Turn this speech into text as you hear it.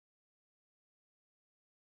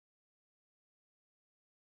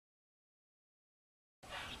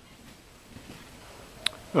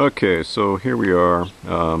Okay, so here we are,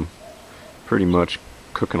 pretty much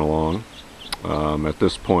cooking along. At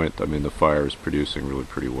this point, I mean, the fire is producing really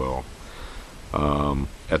pretty well.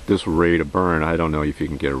 At this rate of burn, I don't know if you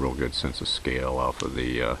can get a real good sense of scale off of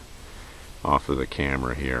the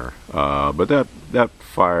camera here. But that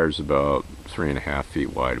fire is about 3.5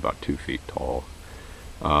 feet wide, about 2 feet tall.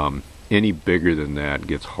 Any bigger than that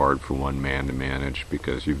gets hard for one man to manage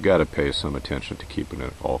because you've got to pay some attention to keeping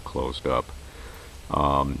it all closed up.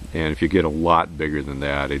 And if you get a lot bigger than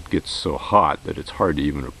that, it gets so hot that it's hard to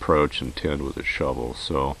even approach and tend with a shovel.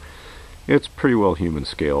 So it's pretty well human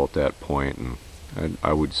scale at that point, and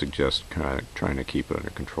I would suggest kind of trying to keep it under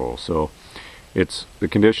control. So the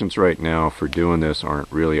conditions right now for doing this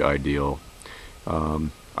aren't really ideal.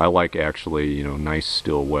 I like actually, nice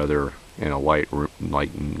still weather and a light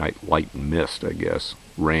mist, I guess,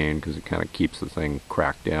 rain, because it kind of keeps the thing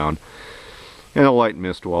cracked down. And a light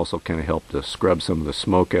mist will also kind of help to scrub some of the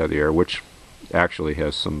smoke out of the air, which actually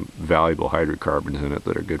has some valuable hydrocarbons in it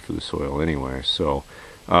that are good for the soil anyway. So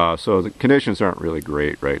the conditions aren't really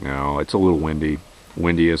great right now. It's a little windy.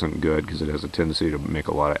 Windy isn't good because it has a tendency to make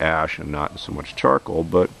a lot of ash and not so much charcoal,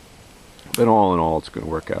 but all in all, it's going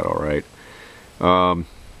to work out all right.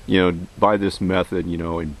 By this method,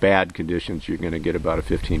 in bad conditions, you're going to get about a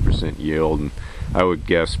 15% yield, and I would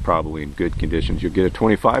guess probably in good conditions, you'll get a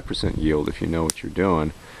 25% yield if you know what you're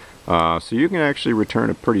doing. So you can actually return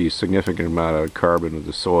a pretty significant amount of carbon to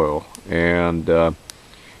the soil, and that's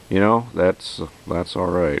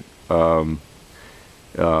all right. All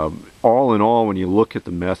in all, when you look at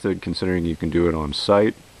the method, considering you can do it on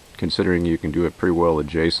site, considering you can do it pretty well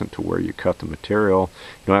adjacent to where you cut the material,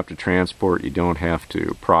 you don't have to transport, you don't have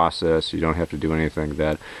to process, you don't have to do anything like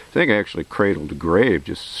that. I think actually cradle to grave,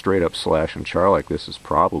 just straight up slash and char like this, is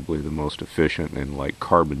probably the most efficient and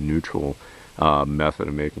carbon neutral method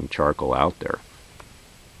of making charcoal out there.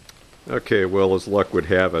 Okay, well, as luck would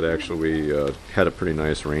have it, actually we had a pretty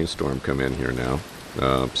nice rainstorm come in here now.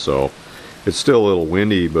 So it's still a little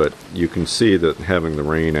windy, but you can see that having the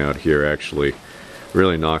rain out here actually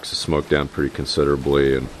really knocks the smoke down pretty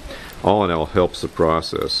considerably, and all in all helps the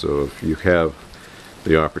process. So if you have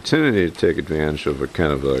the opportunity to take advantage of a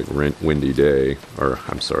kind of a windy day, or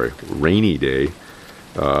I'm sorry, rainy day,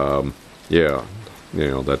 yeah,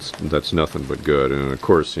 that's nothing but good. And of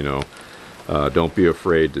course, don't be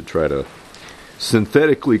afraid to try to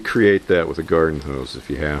synthetically create that with a garden hose if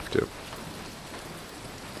you have to.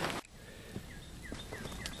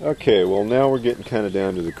 Okay, well, now we're getting kind of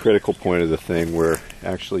down to the critical point of the thing where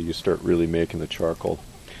actually you start really making the charcoal.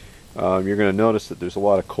 You're going to notice that there's a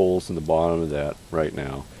lot of coals in the bottom of that right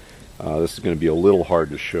now. This is going to be a little hard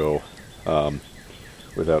to show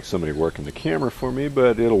without somebody working the camera for me,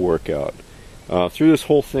 but it'll work out. Through this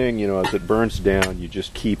whole thing, as it burns down, you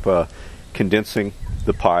just keep condensing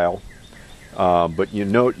the pile. But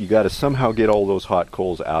you got to somehow get all those hot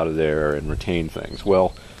coals out of there and retain things.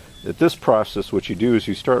 Well, at this process, what you do is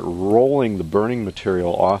you start rolling the burning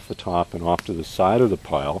material off the top and off to the side of the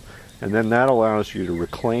pile, and then that allows you to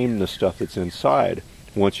reclaim the stuff that's inside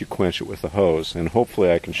once you quench it with the hose. And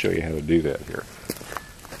hopefully I can show you how to do that here.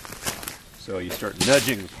 So you start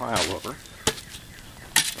nudging the pile over.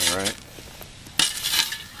 Alright.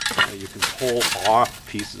 You can pull off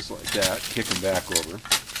pieces like that, kick them back over.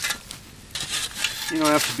 You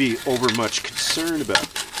don't have to be over much concerned about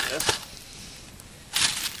this.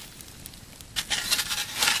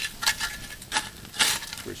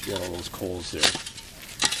 Of course, you got all those coals there.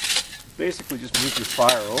 Basically, just move your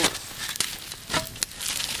fire over.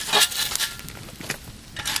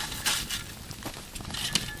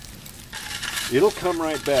 It'll come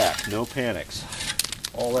right back, no panics.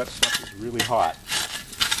 All that stuff is really hot.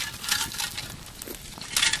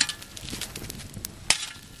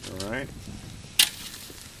 Alright.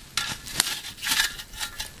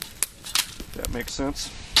 That makes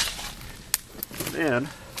sense. And then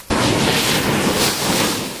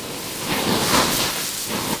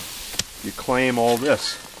you claim all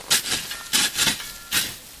this.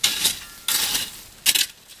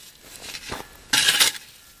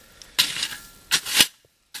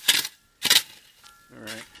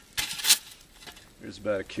 Alright. There's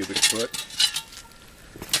about a cubic foot.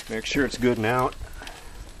 Make sure it's good and out.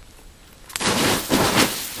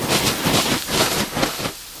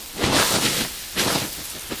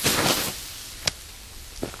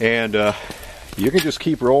 And you can just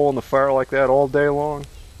keep rolling the fire like that all day long.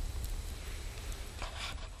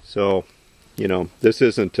 So, this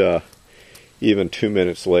isn't even 2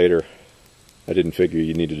 minutes later. I didn't figure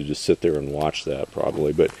you needed to just sit there and watch that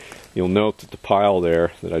probably, but you'll note that the pile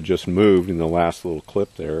there that I just moved in the last little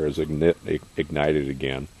clip there is ignited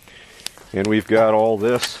again. And we've got all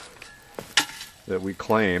this that we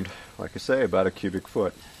claimed, like I say, about a cubic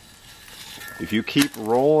foot. If you keep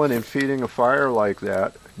rolling and feeding a fire like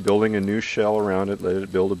that, building a new shell around it, let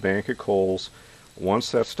it build a bank of coals,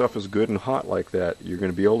 once that stuff is good and hot like that, you're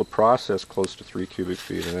going to be able to process close to 3 cubic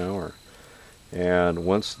feet an hour. And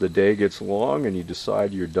once the day gets long and you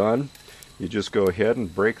decide you're done, you just go ahead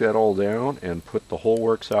and break that all down and put the whole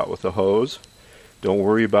works out with a hose. Don't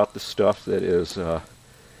worry about the stuff that is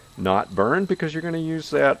not burned, because you're going to use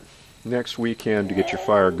that next weekend to get your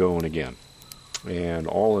fire going again. And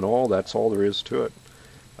all in all, that's all there is to it.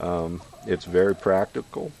 It's very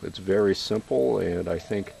practical, it's very simple, and I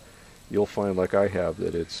think you'll find, like I have,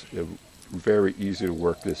 that it's very easy to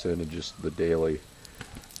work this into just the daily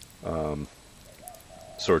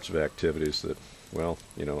sorts of activities that, well,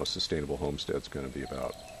 you know, a sustainable homestead's going to be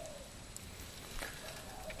about.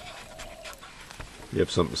 You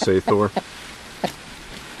have something to say, Thor?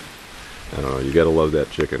 I don't know, you gotta love that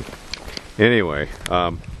chicken. Anyway,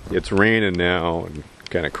 it's raining now and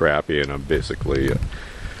kind of crappy, and I'm basically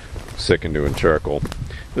sick and doing charcoal.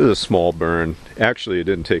 This is a small burn. Actually, it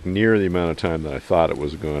didn't take near the amount of time that I thought it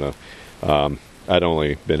was going to. I'd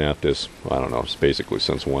only been at this, I don't know, it's basically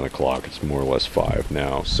since 1 o'clock. It's more or less 5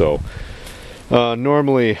 now. So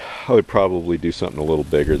normally I would probably do something a little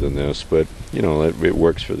bigger than this, but you know, it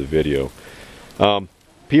works for the video.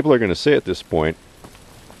 People are going to say at this point,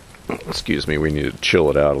 excuse me, we need to chill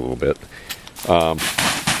it out a little bit.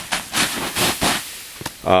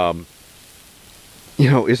 You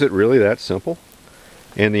know, is it really that simple?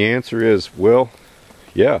 And the answer is, well,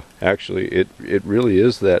 yeah, actually, it really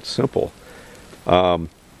is that simple.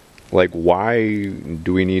 Like, why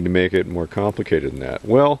do we need to make it more complicated than that?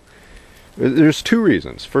 Well, there's 2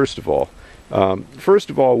 reasons. First of all,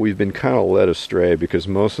 we've been kind of led astray because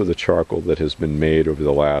most of the charcoal that has been made over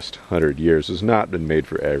the last 100 years has not been made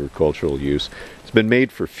for agricultural use. It's been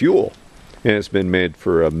made for fuel, and it's been made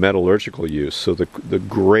for metallurgical use. So the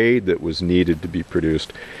grade that was needed to be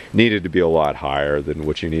produced needed to be a lot higher than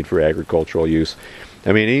what you need for agricultural use.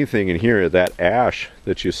 I mean, anything in here, that ash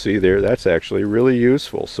that you see there, that's actually really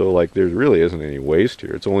useful. So, like, there really isn't any waste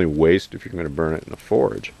here. It's only waste if you're going to burn it in a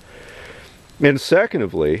forge. And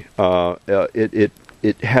secondly, it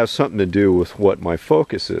has something to do with what my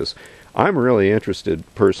focus is. I'm really interested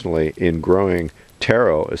personally in growing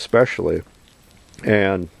taro, especially,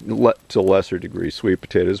 and to a lesser degree sweet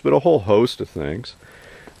potatoes, but a whole host of things.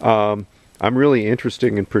 I'm really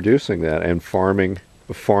interested in producing that and farming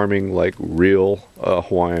like real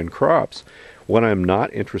Hawaiian crops. What I'm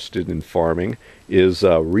not interested in farming is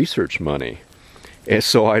research money. And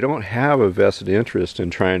so I don't have a vested interest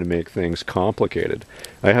in trying to make things complicated.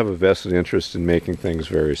 I have a vested interest in making things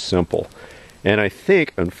very simple. And I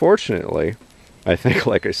think, unfortunately,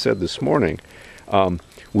 like I said this morning,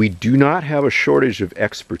 we do not have a shortage of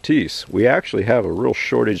expertise. We actually have a real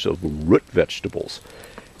shortage of root vegetables.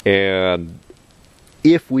 And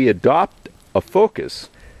if we adopt a focus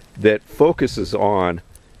that focuses on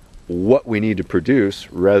what we need to produce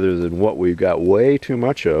rather than what we've got way too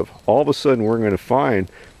much of, all of a sudden we're going to find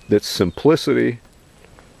that simplicity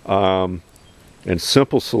and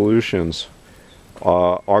simple solutions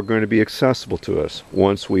are going to be accessible to us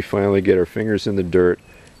once we finally get our fingers in the dirt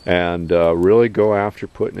and really go after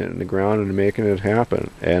putting it in the ground and making it happen.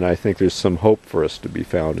 And I think there's some hope for us to be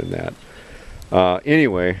found in that.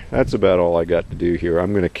 Anyway, that's about all I got to do here.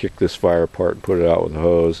 I'm going to kick this fire apart and put it out with a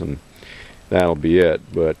hose, and that'll be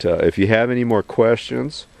it. But if you have any more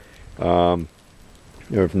questions, or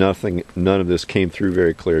if none of this came through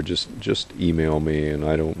very clear, just email me, and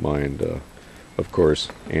I don't mind, of course,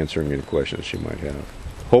 answering any questions you might have.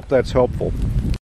 Hope that's helpful.